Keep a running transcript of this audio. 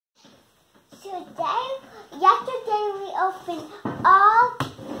yesterday we opened all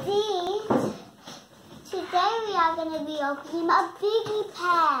these. Today we are going to be opening a Biggie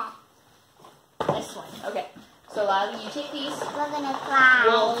Pet. This one. Okay. So Lally, you take these. We're going to fly.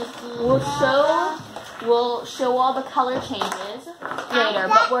 We'll show all the color changes later,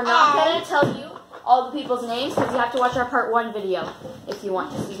 but we're not going to tell you all the people's names because you have to watch our part 1 video if you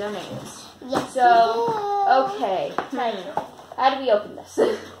want to see their names. Yes. So, okay. How do we open this? I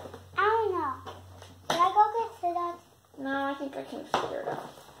don't know. Should I go get scissors? No, I think I can figure it out.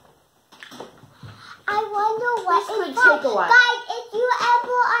 I wonder what this could take a while. Guys, if you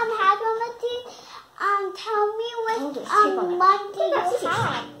ever have something, tell me which one do you have.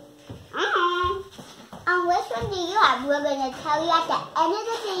 Which one do you have? We're gonna tell you at the end of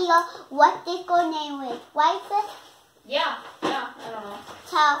the video what this girl name is. Right, sis? Yeah, I don't know.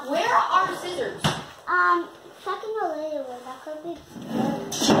 So where are scissors? Second or later one. That could be good.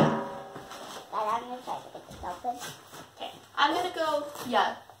 But I'm gonna try to get this open. Okay, I'm gonna go.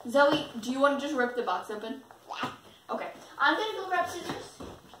 Yeah, Zoe, do you want to just rip the box open? Yeah. Okay, I'm gonna go grab scissors.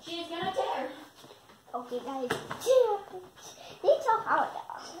 She's gonna tear. Okay, guys. These are hard.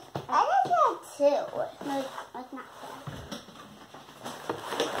 I think that too. No, it's not fair.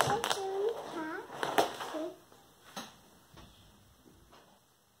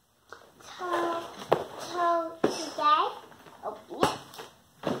 So today, open it.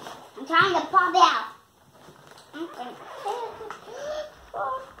 I'm trying to pop it out. I'm gonna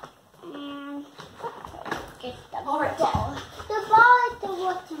get the ball. The ball is the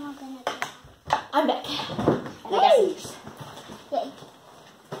what thing I'm gonna do. I'm back. And I got scissors. Okay.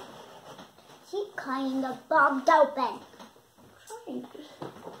 She's cutting the box open.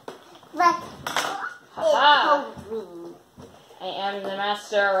 Let's I am the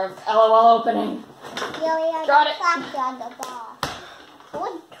master of LOL opening. Got it. On the ball.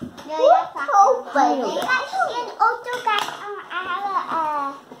 And also, guys, I have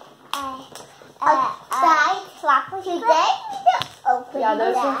a bag chocolate today. Yeah,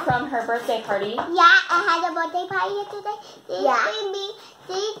 those were from her birthday party. Yeah, I had a birthday party yesterday.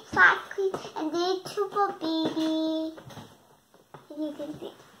 These chocolate and these two for baby. You can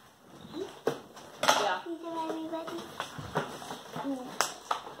see. Yeah. Everybody.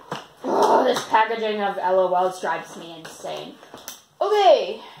 Oh, this packaging of LOL drives me insane.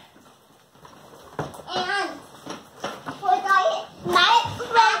 Okay. And my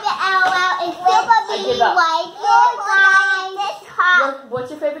favorite LOL is Super Baby White. What's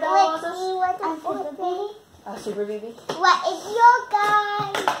your favorite LOL? Super Baby. Oh, Super Baby. What is your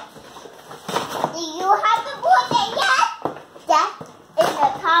guys? Do you have the birthday yet? That is the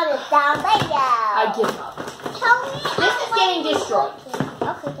comment down below. I give up. Tell me. This is getting destroyed.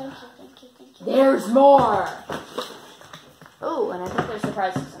 Okay, thank you. There's more. Oh, and I think there's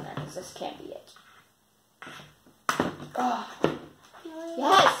surprises in there because this can't be it. Oh.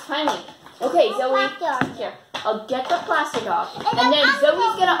 Yes, finally. Okay, Zoe. Here, I'll get the plastic off, and then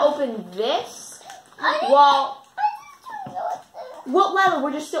Zoe's gonna open this. Well, Lila,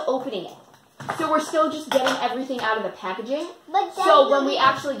 we're just still opening it. So we're still just getting everything out of the packaging. So when we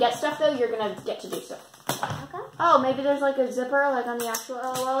actually get stuff, though, you're gonna get to do stuff. Okay. Oh, maybe there's like a zipper, like on the actual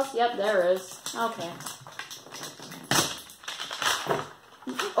LOLs. Yep, there is. Okay.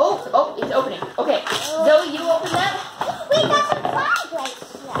 Oh, it's opening. Okay, Zoe, you open that. We got some flags right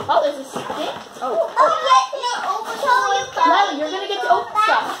here. Oh, there's a stick. Oh, yes, Lila, you're gonna get to open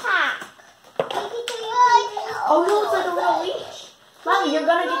stuff. Oh no, it's like a little leash. Lila, you're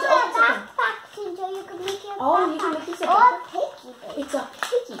gonna get to open something. Oh, you can make this a backpack. It's a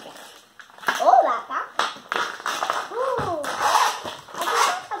piggy bank. Oh, like that. Ooh. I think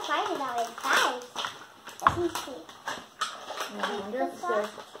I'm surprised about it, guys. Let me see. I wonder if there's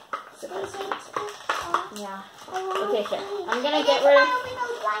surprises. Yeah. Okay, here. I'm gonna get rid of.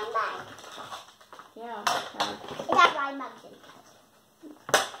 Yeah. It got blind bags in it.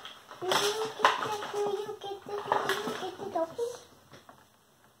 Do you get this open?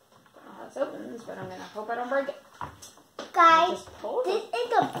 It opens, but I'm gonna hope I don't break it. Guys, this is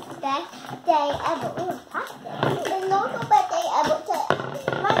the best day ever. Ooh, pasta. There's no best day ever.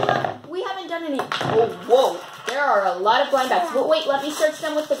 We haven't done any. Oh, whoa. There are a lot of blind bags. But wait, let me search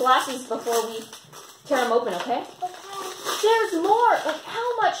them with the glasses before we tear them open, okay? There's more. Like,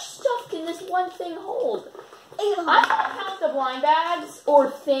 how much stuff can this one thing hold? I don't count the blind bags or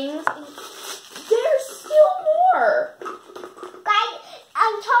things. There's still more. Guys,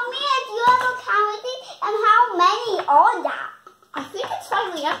 tell me if you ever counted and how many are that? I think it's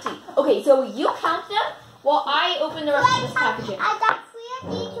finally empty. Okay, so you count them while I open the rest of this packaging. I got 3 of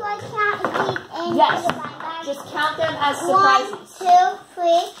these, so I count these in yes. the blind bag. Just count them as surprises. 1, 2,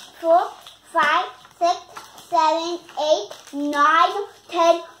 3, 4, 5, 6, 7, 8, 9,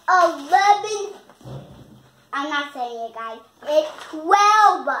 10, 11. I'm not saying it, guys. It's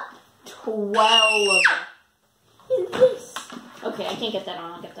 12. 12. Is this? Okay, I can't get that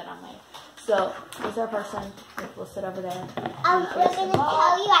on. I'll get that on later. So, here's our person. We'll sit over there. We're going to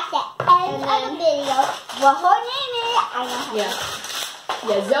tell you at the end of the video what her name is. I know her name.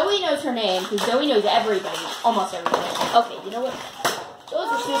 Yeah, Zoe knows her name because Zoe knows everybody. Almost everybody. Okay, you know what? Those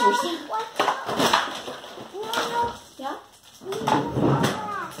are scissors. Yeah?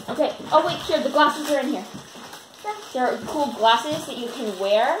 Okay. Oh, wait, here. The glasses are in here. There are cool glasses that you can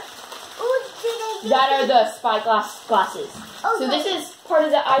wear. That are the spy glasses. Oh, so this is part of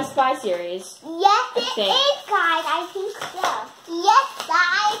the I Spy series. Yes, it is, guys. I think so. Yes,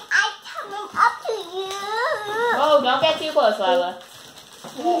 guys. I'm coming up to you. Oh, don't get too close, Lila.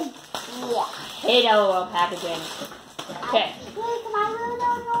 Yeah. Hate LOL packaging. Okay.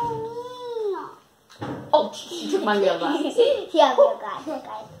 Oh, she took my real glasses. Yeah, real glasses,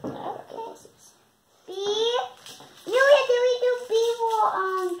 guys. Okay. B. Julia, did we do B for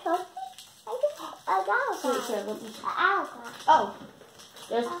toasty? Oh,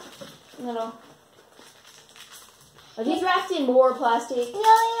 there's little. Are these wrapped in more plastic?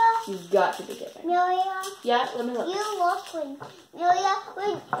 You've got to be kidding. Yeah, let me look. You look clean. We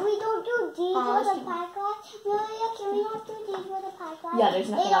don't do these for the pie glass. Can we not do these for the pie glass? Yeah, there's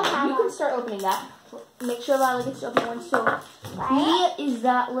nothing on it. You can start opening that. Make sure Lila gets to open one. So, B is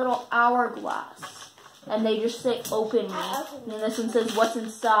that little hourglass. And they just say open me. And then this one says what's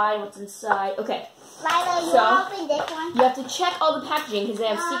inside, what's inside. Okay. Lila, you open this one. You have to check all the packaging because they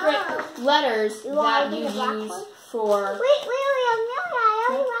have secret letters that you use for... Wait,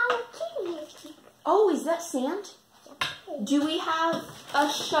 Oh, is that sand? Do we have a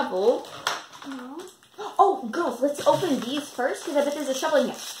shovel? No. Oh, girls, let's open these first because I bet there's a shovel in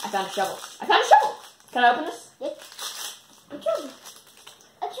here. I found a shovel. Can I open this? Yes. A shovel.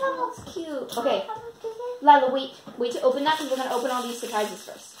 Oh, that's cute. Okay. Lila, wait to open that because we're going to open all these surprises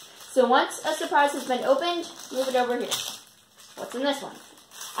first. So once a surprise has been opened, move it over here. What's in this one?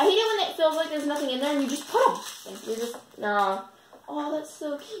 I hate it when it feels like there's nothing in there and you just put them. Like you're just, no. Oh, that's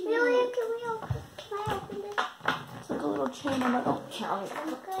so cute. Really? Can I open this? It's like a little chain on my own count. I'm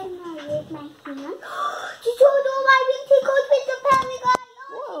going to use my hand. She showed all my big tickles with the family guy.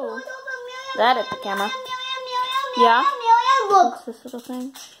 Whoa. That at the camera. Yeah? Look. What's this little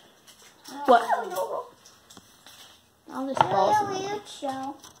thing? What? I'll just pause.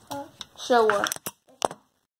 Show. Show what?